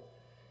 4,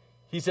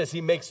 he says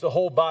he makes the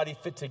whole body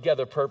fit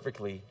together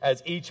perfectly.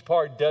 As each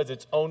part does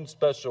its own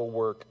special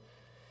work,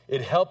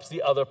 it helps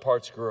the other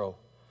parts grow,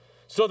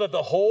 so that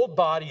the whole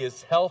body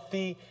is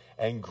healthy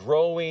and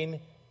growing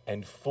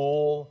and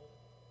full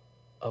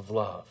of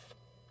love.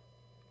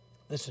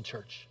 Listen,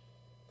 church,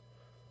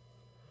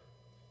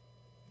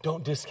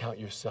 don't discount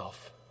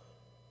yourself.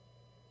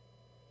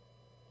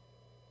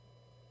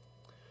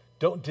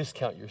 Don't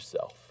discount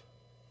yourself.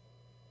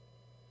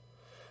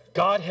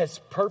 God has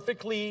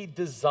perfectly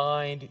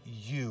designed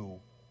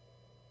you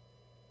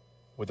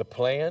with a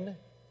plan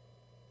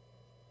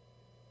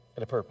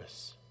and a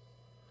purpose.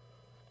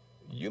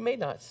 You may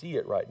not see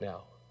it right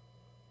now.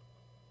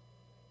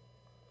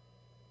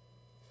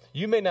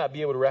 You may not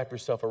be able to wrap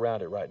yourself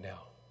around it right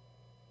now.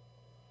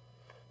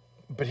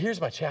 But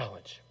here's my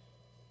challenge.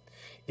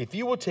 If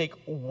you will take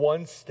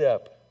one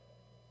step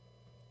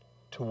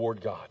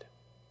toward God,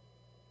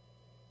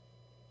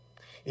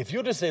 if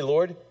you'll just say,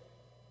 Lord,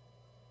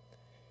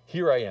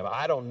 here I am.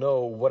 I don't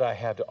know what I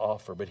have to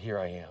offer, but here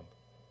I am.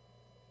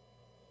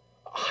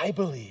 I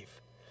believe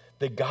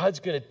that God's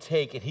going to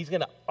take and he's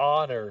going to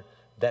honor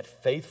that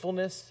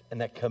faithfulness and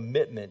that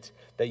commitment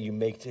that you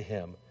make to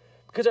him.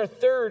 Because our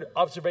third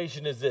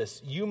observation is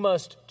this: you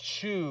must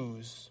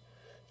choose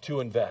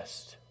to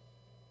invest.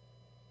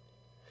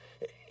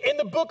 In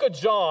the book of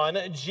John,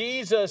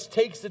 Jesus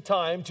takes the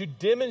time to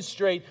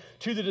demonstrate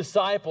to the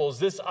disciples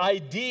this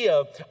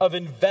idea of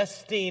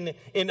investing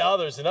in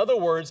others. In other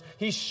words,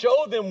 he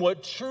showed them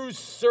what true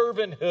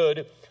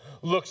servanthood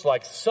looks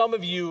like. Some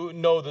of you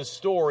know the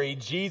story.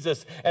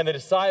 Jesus and the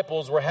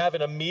disciples were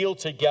having a meal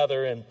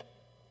together, and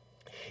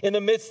in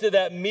the midst of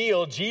that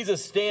meal,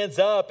 Jesus stands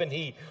up and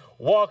he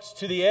walks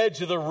to the edge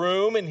of the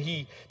room and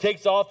he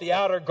takes off the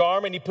outer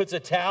garment. He puts a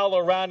towel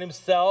around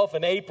himself,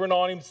 an apron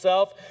on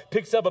himself,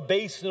 picks up a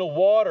basin of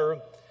water.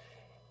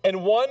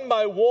 And one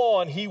by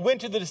one, he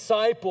went to the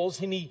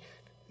disciples and he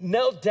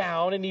knelt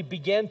down and he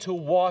began to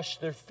wash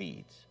their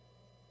feet.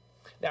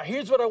 Now,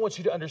 here's what I want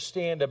you to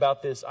understand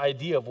about this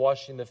idea of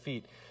washing the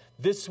feet.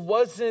 This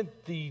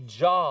wasn't the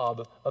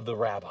job of the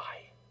rabbi.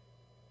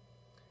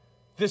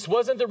 This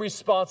wasn't the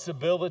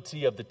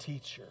responsibility of the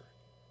teacher.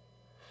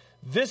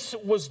 This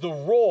was the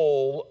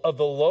role of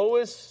the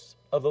lowest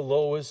of the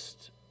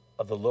lowest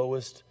of the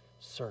lowest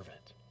servant.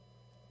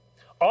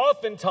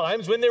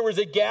 Oftentimes, when there was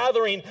a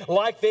gathering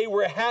like they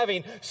were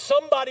having,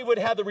 somebody would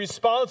have the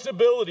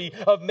responsibility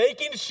of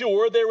making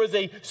sure there was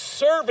a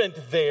servant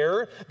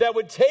there that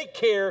would take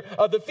care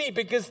of the feet,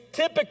 because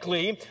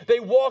typically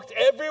they walked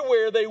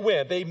everywhere they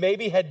went. They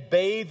maybe had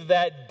bathed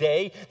that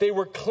day. They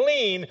were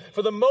clean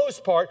for the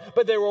most part,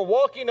 but they were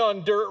walking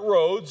on dirt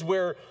roads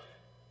where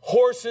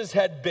horses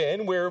had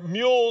been, where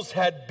mules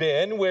had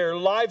been, where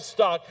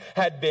livestock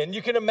had been.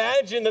 You can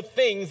imagine the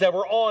things that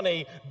were on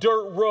a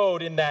dirt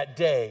road in that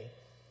day.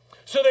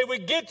 So they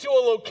would get to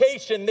a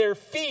location, their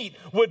feet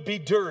would be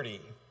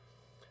dirty.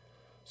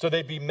 So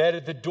they'd be met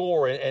at the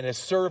door and a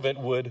servant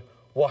would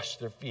wash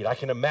their feet. I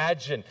can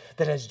imagine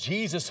that as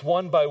Jesus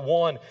one by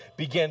one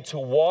began to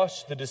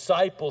wash the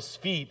disciples'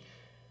 feet,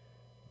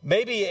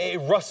 maybe a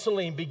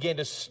rustling began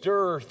to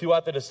stir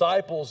throughout the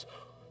disciples.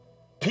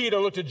 Peter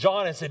looked at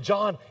John and said,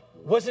 John,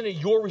 wasn't it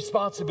your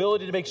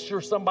responsibility to make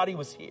sure somebody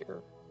was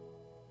here?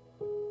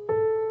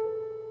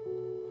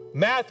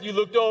 Matthew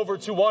looked over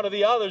to one of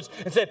the others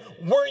and said,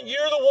 weren't you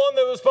the one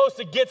that was supposed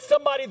to get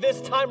somebody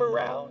this time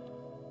around?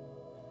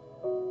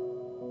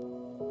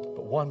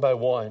 But one by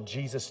one,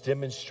 Jesus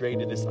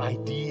demonstrated this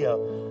idea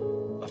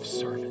of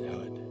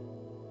servanthood,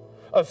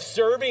 of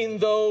serving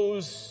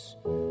those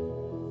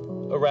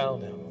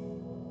around him.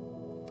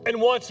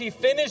 And once he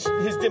finished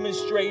his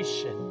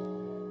demonstration,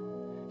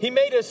 he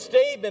made a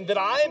statement that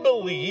I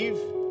believe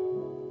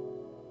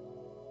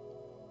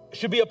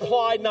should be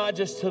applied not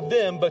just to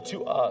them, but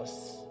to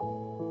us.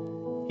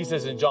 He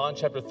says in John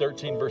chapter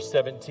 13, verse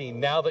 17,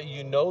 now that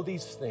you know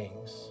these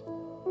things,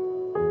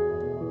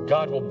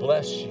 God will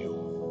bless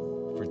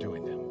you for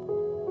doing them.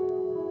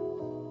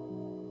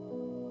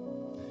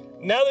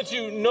 Now that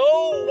you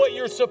know what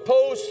you're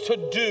supposed to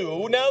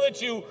do, now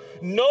that you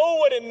know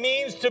what it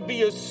means to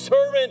be a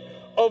servant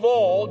of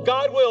all,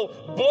 God will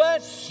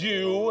bless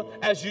you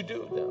as you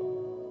do them.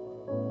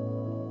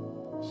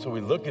 So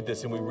we look at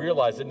this and we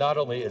realize that not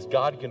only is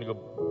God going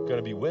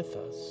to be with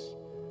us,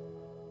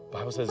 the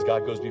Bible says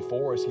God goes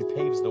before us. He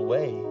paves the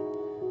way.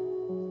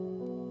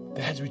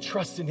 That as we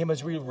trust in him,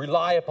 as we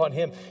rely upon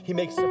him, he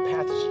makes the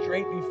path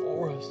straight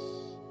before us.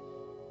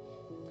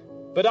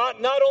 But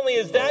not only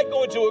is that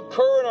going to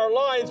occur in our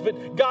lives,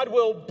 but God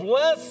will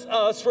bless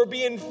us for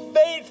being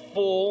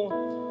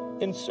faithful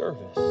in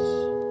service.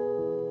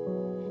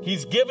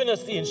 He's given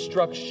us the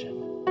instruction.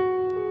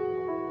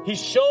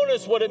 He's shown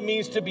us what it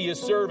means to be a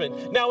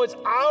servant. Now it's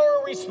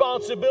our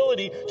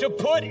responsibility to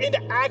put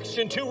into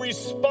action, to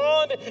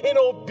respond in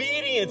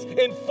obedience,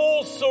 in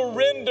full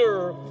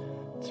surrender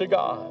to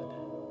God.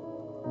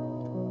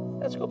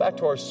 Let's go back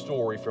to our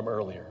story from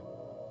earlier.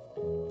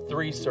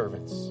 3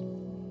 servants.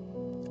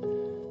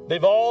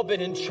 They've all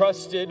been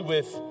entrusted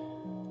with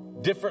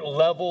different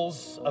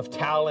levels of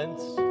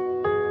talents.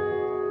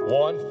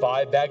 1,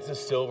 5 bags of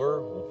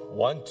silver,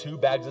 1, 2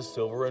 bags of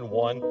silver, and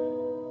 1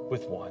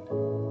 with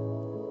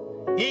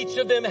 1. Each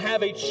of them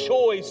have a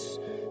choice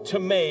to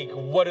make.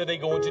 What are they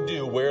going to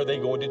do? Where are they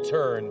going to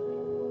turn?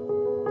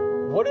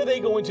 What are they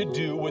going to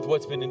do with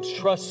what's been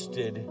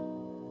entrusted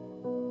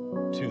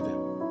to them?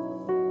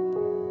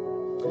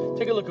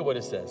 Take a look at what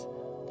it says.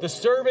 The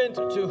servant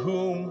to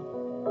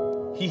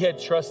whom he had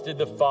trusted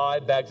the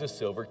 5 bags of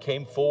silver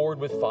came forward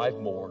with 5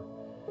 more.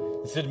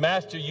 He said,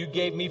 Master, you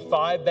gave me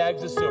 5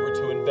 bags of silver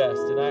to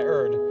invest, and I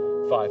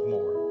earned 5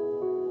 more.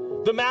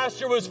 The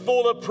master was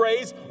full of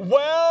praise.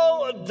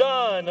 Well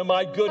done,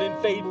 my good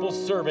and faithful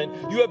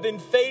servant. You have been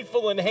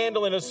faithful in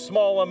handling a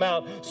small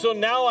amount. So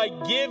now I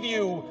give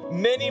you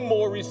many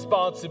more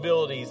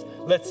responsibilities.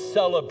 Let's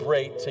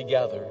celebrate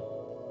together.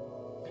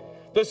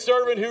 The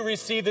servant who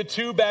received the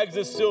 2 bags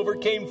of silver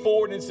came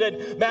forward and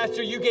said,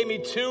 Master, you gave me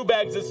 2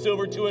 bags of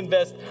silver to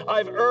invest.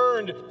 I've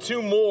earned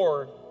 2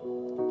 more.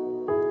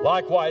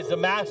 Likewise, the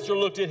master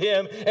looked at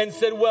him and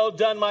said, well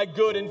done, my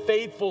good and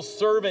faithful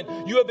servant.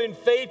 You have been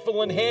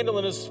faithful in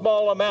handling a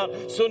small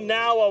amount, so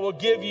now I will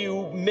give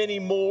you many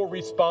more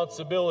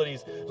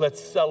responsibilities.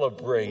 Let's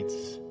celebrate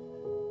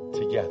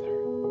together.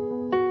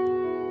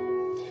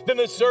 Then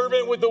the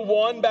servant with the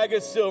 1 bag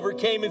of silver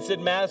came and said,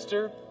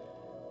 Master,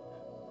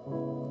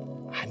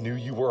 I knew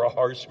you were a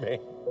harsh man.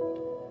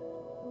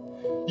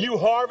 You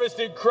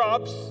harvested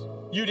crops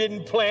you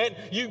didn't plant.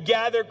 You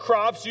gathered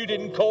crops you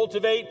didn't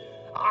cultivate.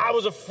 I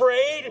was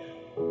afraid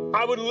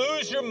I would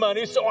lose your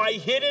money, so I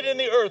hid it in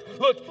the earth.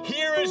 Look,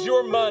 here is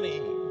your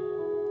money.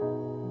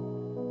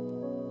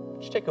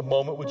 Would you take a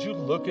moment? Would you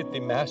look at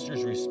the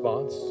master's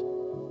response?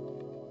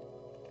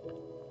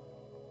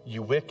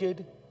 You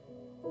wicked,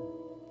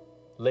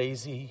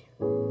 lazy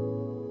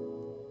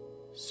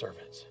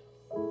servant.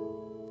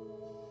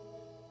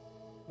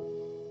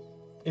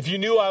 If you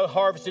knew I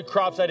harvested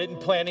crops I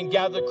didn't plant and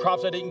gathered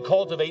crops I didn't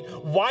cultivate,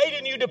 why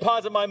didn't you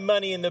deposit my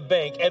money in the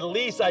bank? At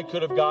least I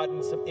could have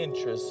gotten some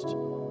interest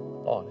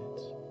on it.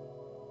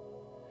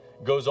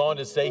 It goes on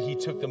to say he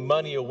took the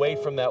money away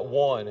from that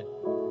one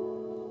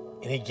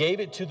and he gave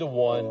it to the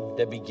one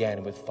that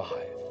began with 5.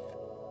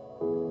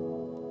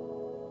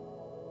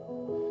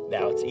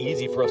 Now it's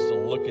easy for us to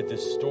look at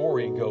this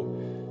story and go,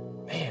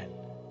 man,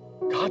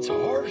 God's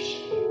harsh.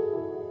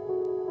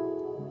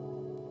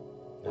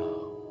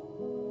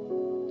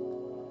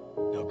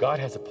 God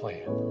has a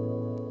plan.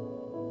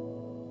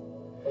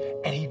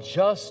 And he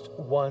just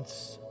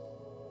wants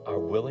our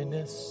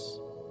willingness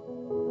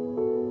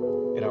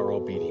and our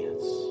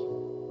obedience.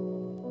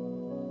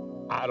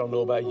 I don't know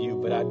about you,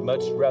 but I'd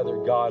much rather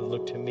God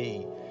look to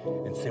me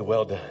and say,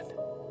 well done.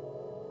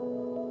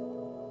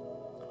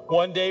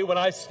 One day when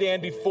I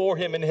stand before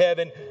him in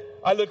heaven,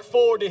 I look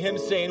forward to him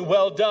saying,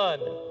 well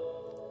done,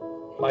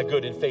 my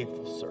good and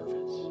faithful servant.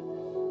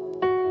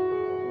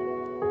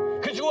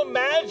 Could you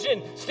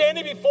imagine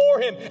standing before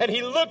him and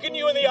he looking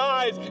you in the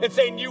eyes and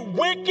saying, you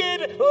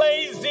wicked,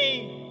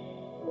 lazy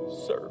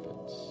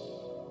servants?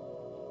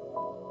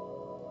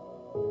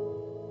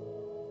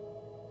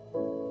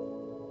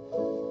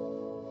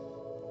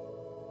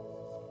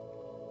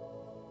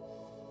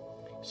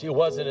 See, it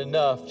wasn't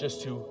enough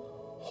just to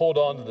hold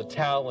on to the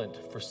talent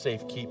for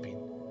safekeeping.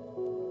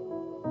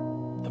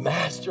 The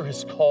Master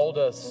has called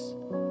us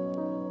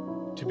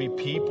to be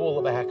people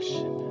of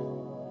action.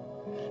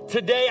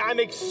 Today, I'm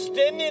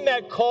extending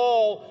that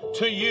call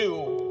to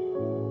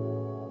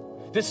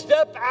you to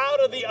step out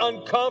of the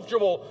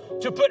uncomfortable,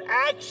 to put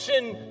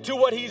action to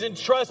what he's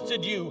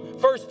entrusted you.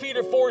 1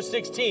 Peter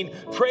 4:16,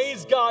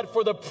 praise God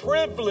for the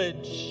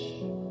privilege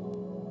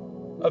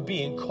of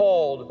being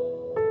called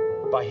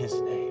by his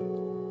name.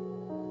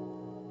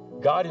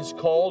 God has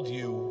called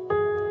you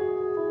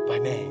by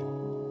name.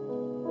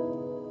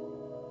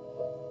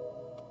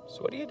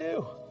 So what do you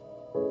do?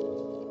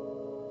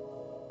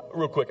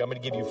 Real quick, I'm going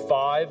to give you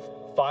five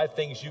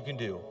things you can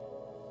do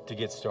to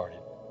get started.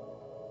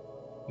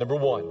 Number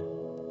 1,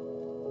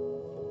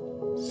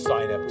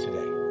 sign up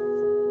today.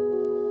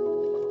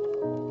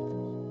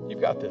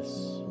 You've got this.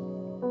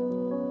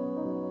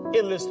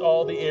 It lists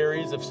all the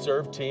areas of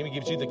Serve Team. It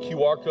gives you the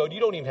QR code.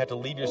 You don't even have to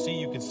leave your seat.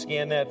 You can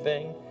scan that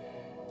thing.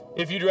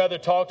 If you'd rather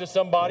talk to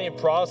somebody and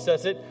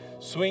process it,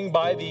 swing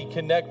by the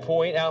Connect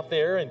point out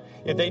there. And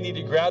if they need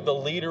to grab the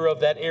leader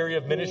of that area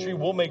of ministry,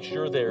 we'll make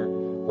sure they're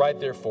right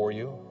there for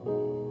you.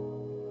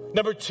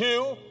 Number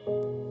 2,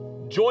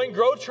 join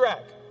Grow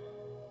Track.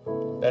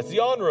 That's the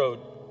on-road.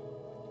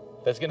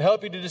 That's going to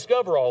help you to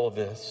discover all of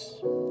this.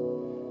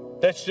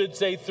 That should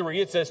say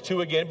 3. It says 2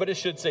 again, but it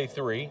should say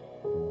 3.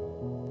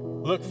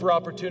 Look for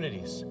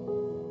opportunities.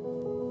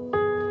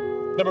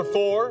 Number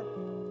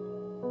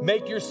 4,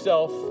 make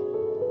yourself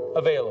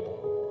available.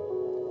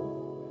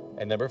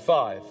 And number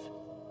 5,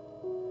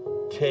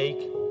 take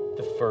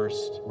the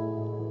first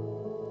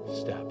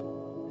step.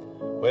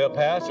 Well,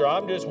 Pastor,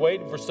 I'm just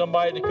waiting for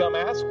somebody to come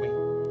ask me.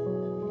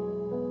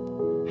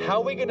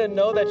 How are we going to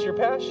know that's your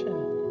passion?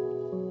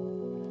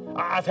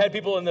 I've had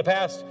people in the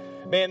past,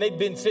 man, they've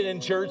been sitting in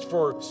church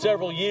for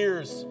several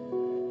years,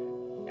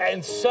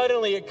 and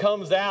suddenly it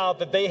comes out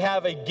that they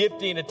have a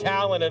gifting, a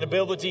talent, an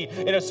ability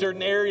in a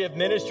certain area of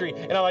ministry.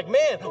 And I'm like,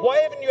 man, why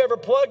haven't you ever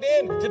plugged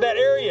in to that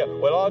area?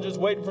 Well, I'm just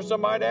waiting for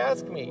somebody to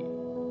ask me.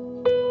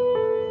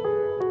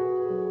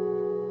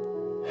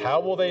 How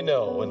will they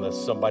know unless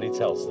somebody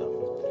tells them?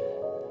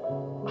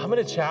 I'm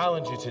going to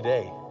challenge you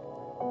today.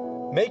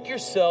 Make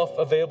yourself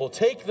available.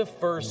 Take the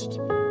first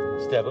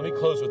step. Let me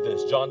close with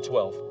this. John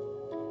 12.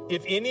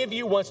 If any of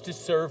you wants to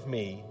serve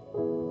me,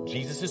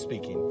 Jesus is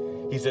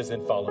speaking, he says,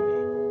 then follow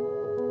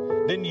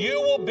me. Then you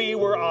will be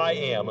where I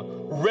am,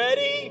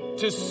 ready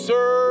to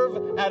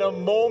serve at a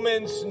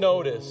moment's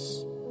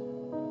notice.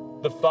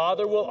 The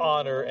Father will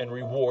honor and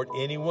reward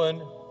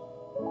anyone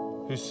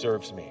who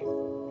serves me.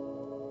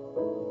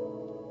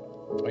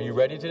 Are you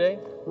ready today?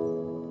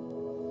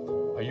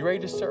 Are you ready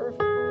to serve?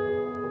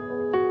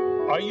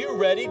 Are you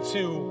ready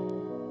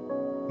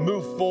to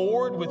move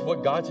forward with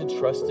what God's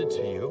entrusted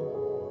to you?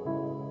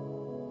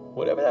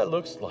 Whatever that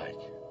looks like.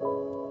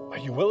 Are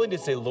you willing to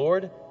say,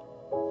 Lord,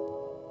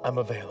 I'm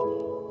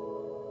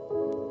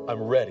available.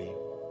 I'm ready.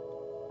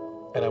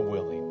 And I'm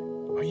willing.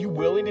 Are you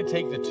willing to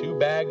take the 2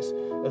 bags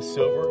of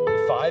silver,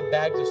 the 5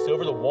 bags of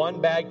silver, the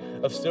 1 bag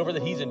of silver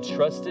that he's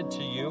entrusted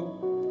to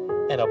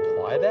you and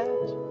apply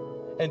that?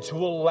 And to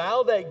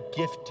allow that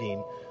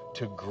gifting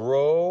to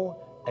grow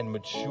and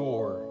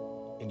mature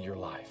in your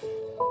life.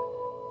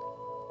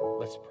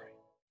 Let's pray.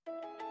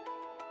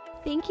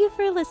 Thank you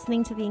for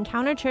listening to the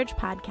Encounter Church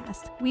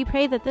podcast. We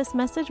pray that this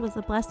message was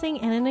a blessing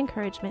and an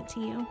encouragement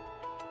to you.